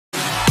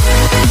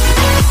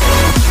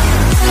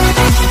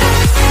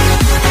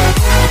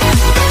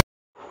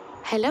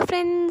Hello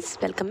friends,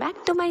 welcome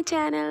back to my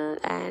channel.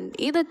 And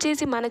ఇది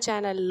వచ్చేసి మన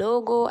ఛానల్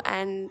లోగో.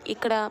 అండ్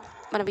ఇక్కడ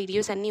మన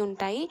వీడియోస్ అన్నీ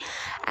ఉంటాయి.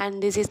 And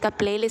this is the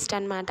playlist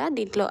అనమాట.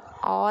 దీంట్లో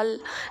ఆల్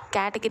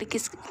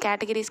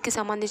కేటగిరీస్కి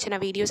సంబంధించిన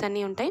వీడియోస్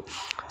అన్నీ ఉంటాయి.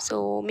 సో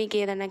మీకు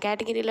ఏదైనా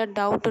కేటగిరీలో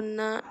డౌట్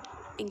ఉన్నా,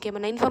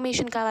 ఇంకేమైనా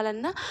ఇన్ఫర్మేషన్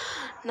కావాలన్నా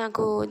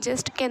నాకు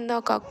జస్ట్ కింద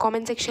ఒక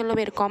కామెంట్ సెక్షన్లో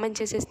మీరు కామెంట్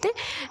చేసేస్తే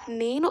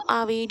నేను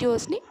ఆ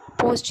వీడియోస్ని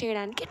పోస్ట్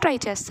చేయడానికి ట్రై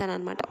చేస్తాను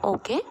అనమాట.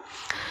 ఓకే,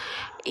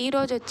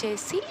 ఈరోజు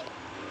వచ్చేసి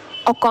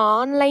ఒక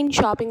ఆన్లైన్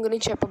షాపింగ్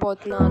గురించి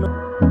చెప్పబోతున్నాను.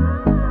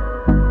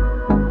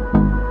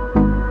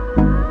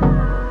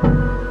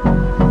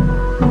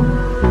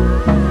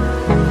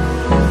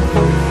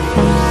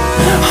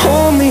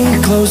 Hold me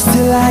close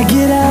till I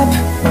get up.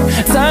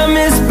 Time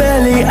is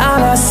barely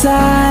on our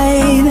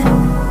side.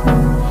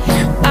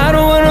 I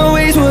don't wanna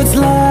waste what's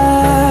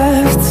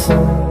left.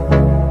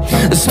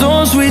 The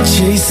storms we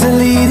chase are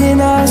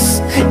leading us,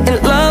 and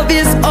love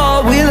is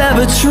all we'll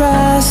ever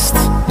trust.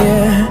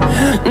 Yeah,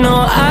 no,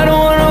 I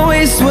don't wanna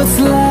waste what's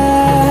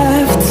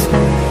left.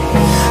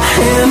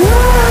 And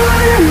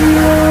on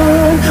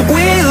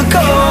we'll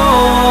go,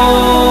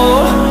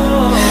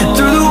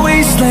 through the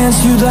wastelands,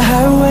 through the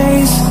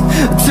highways,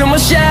 till my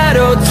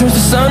shadow turns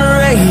to sun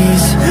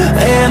rays.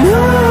 And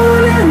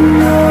on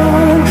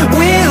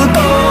we'll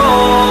go,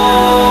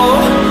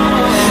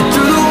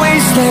 through the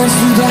wastelands,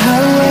 through the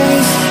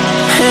highways,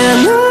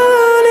 and on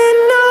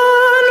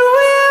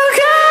we'll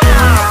go.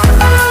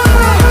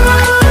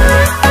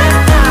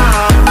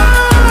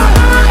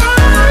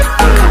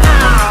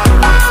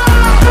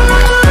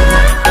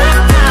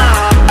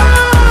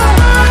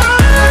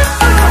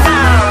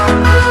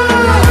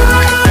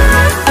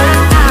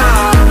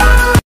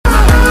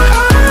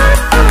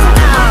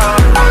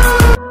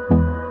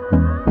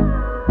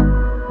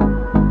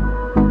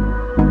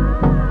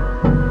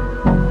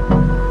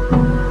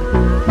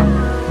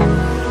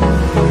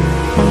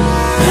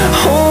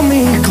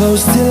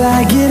 Close till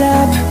I get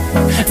up.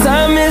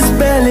 Time is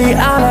barely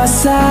on our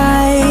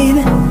side.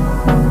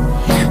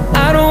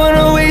 I don't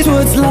wanna waste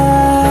what's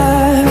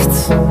left.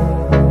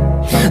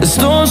 The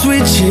storms we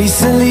chase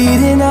are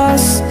leading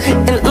us,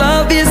 and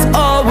love is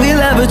all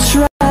we'll ever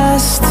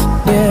trust.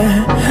 Yeah,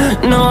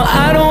 no,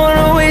 I don't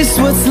wanna waste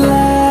what's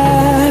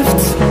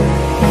left.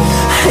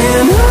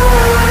 And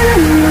on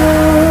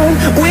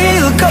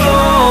we'll go,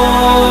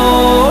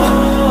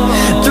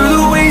 through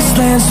the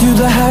wastelands, through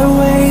the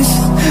highways,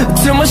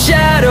 till my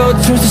shadow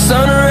turns to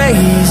sun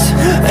rays.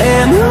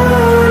 And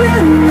on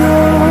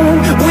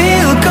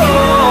we'll go,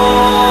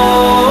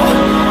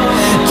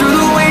 through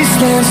the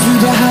wastelands, through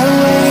the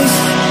highways,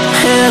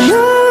 and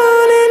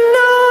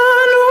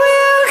on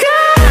we'll go.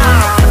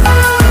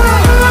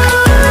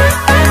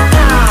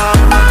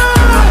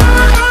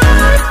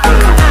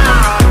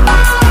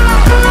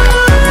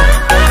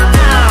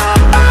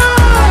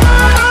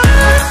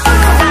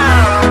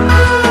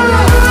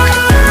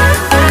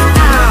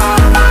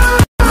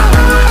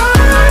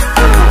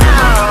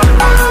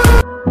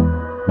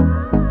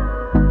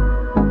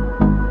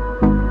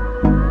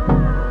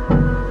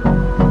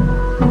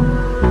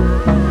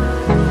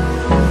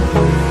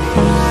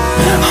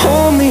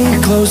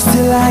 Close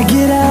till I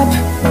get up.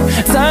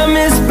 Time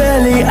is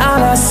barely on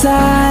our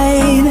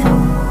side.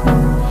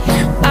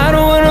 I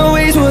don't wanna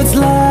waste what's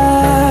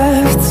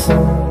left.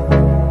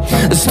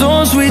 The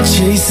storms we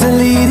chase are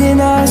leading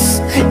us,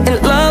 and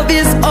love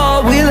is all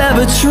we'll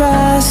ever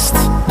trust.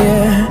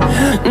 Yeah,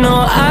 no,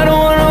 I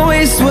don't wanna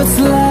waste what's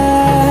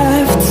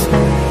left.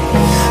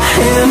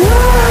 And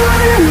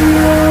on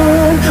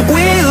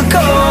we'll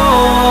go,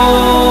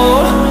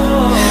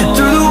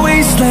 through the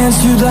wastelands,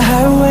 through the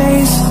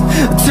highways,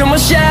 till my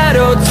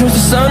shadow turns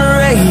to sun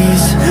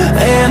rays.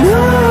 And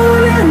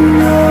on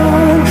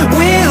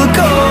we'll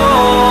go,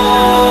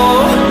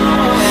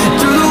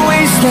 through the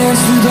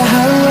wastelands, through the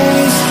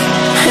highways,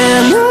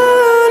 and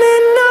on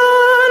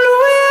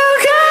we'll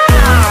go.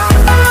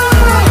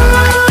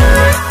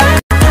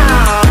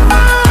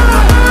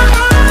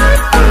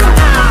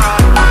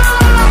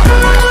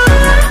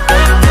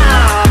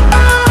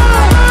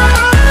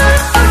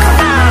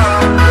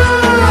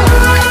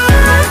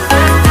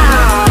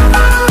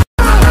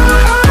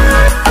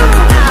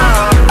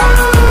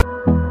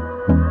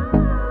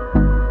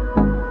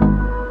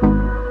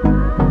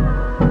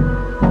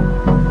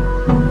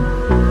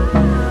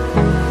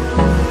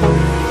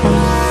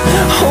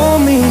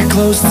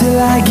 Close till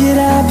I get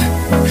up.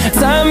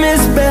 Time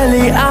is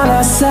barely on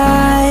our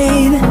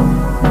side.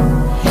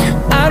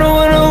 I don't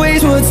wanna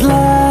waste what's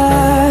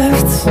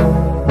left.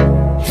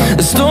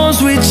 The storms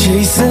we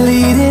chase are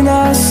leading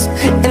us,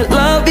 and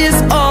love is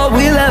all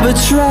we'll ever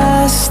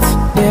trust.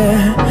 Yeah,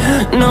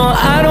 no,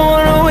 I don't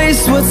wanna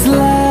waste what's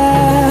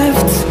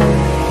left.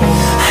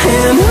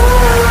 And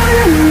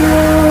on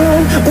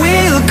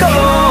we'll go,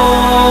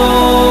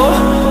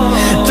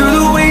 through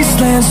the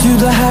wastelands, through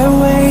the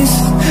highways,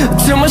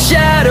 till my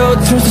shadow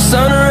turns to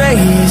sun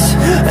rays.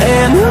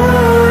 And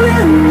on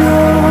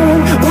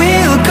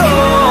we'll go,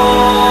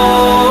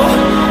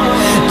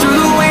 through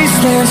the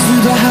wastelands,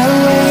 through the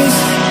highways,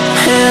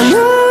 and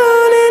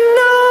on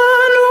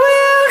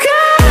we'll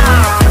go.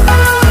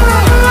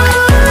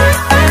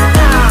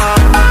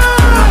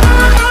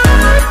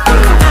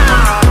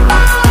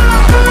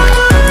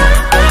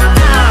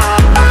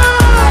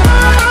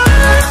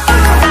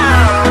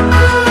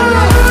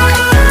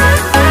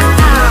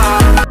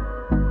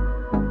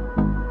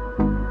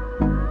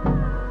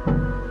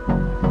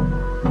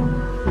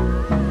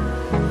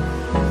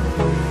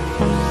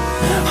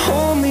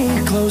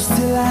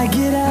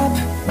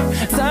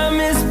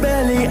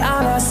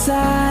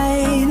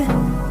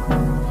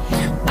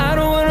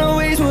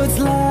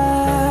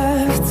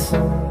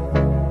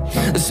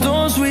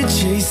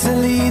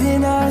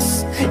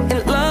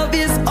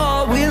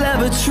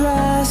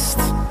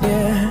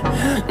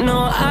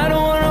 I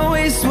don't wanna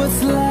waste what's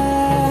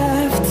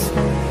left.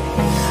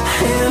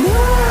 And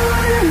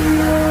on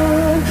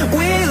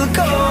we'll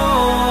go,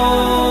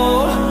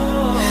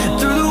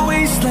 through the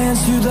wastelands,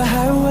 through the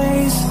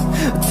highways,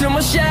 till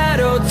my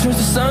shadow turns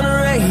to sun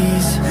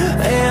rays.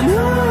 And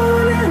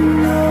on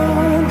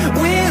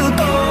we'll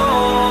go.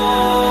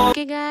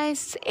 Okay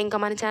guys, ఇంకా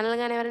మన channel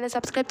కానీ ఎవరైనా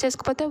subscribe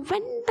చేసుకోకపోతే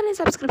వెంటనే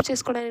subscribe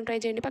చేసుకోవడానికి try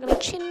చేయండి. పక్కన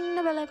చిన్న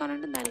బెల్ ఐకాన్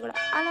ఉంటుంది, దాన్ని కూడా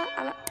అలా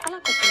అలా అలా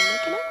కొట్టండి.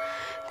 ఓకేనా?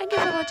 Thank you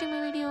for watching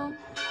my video.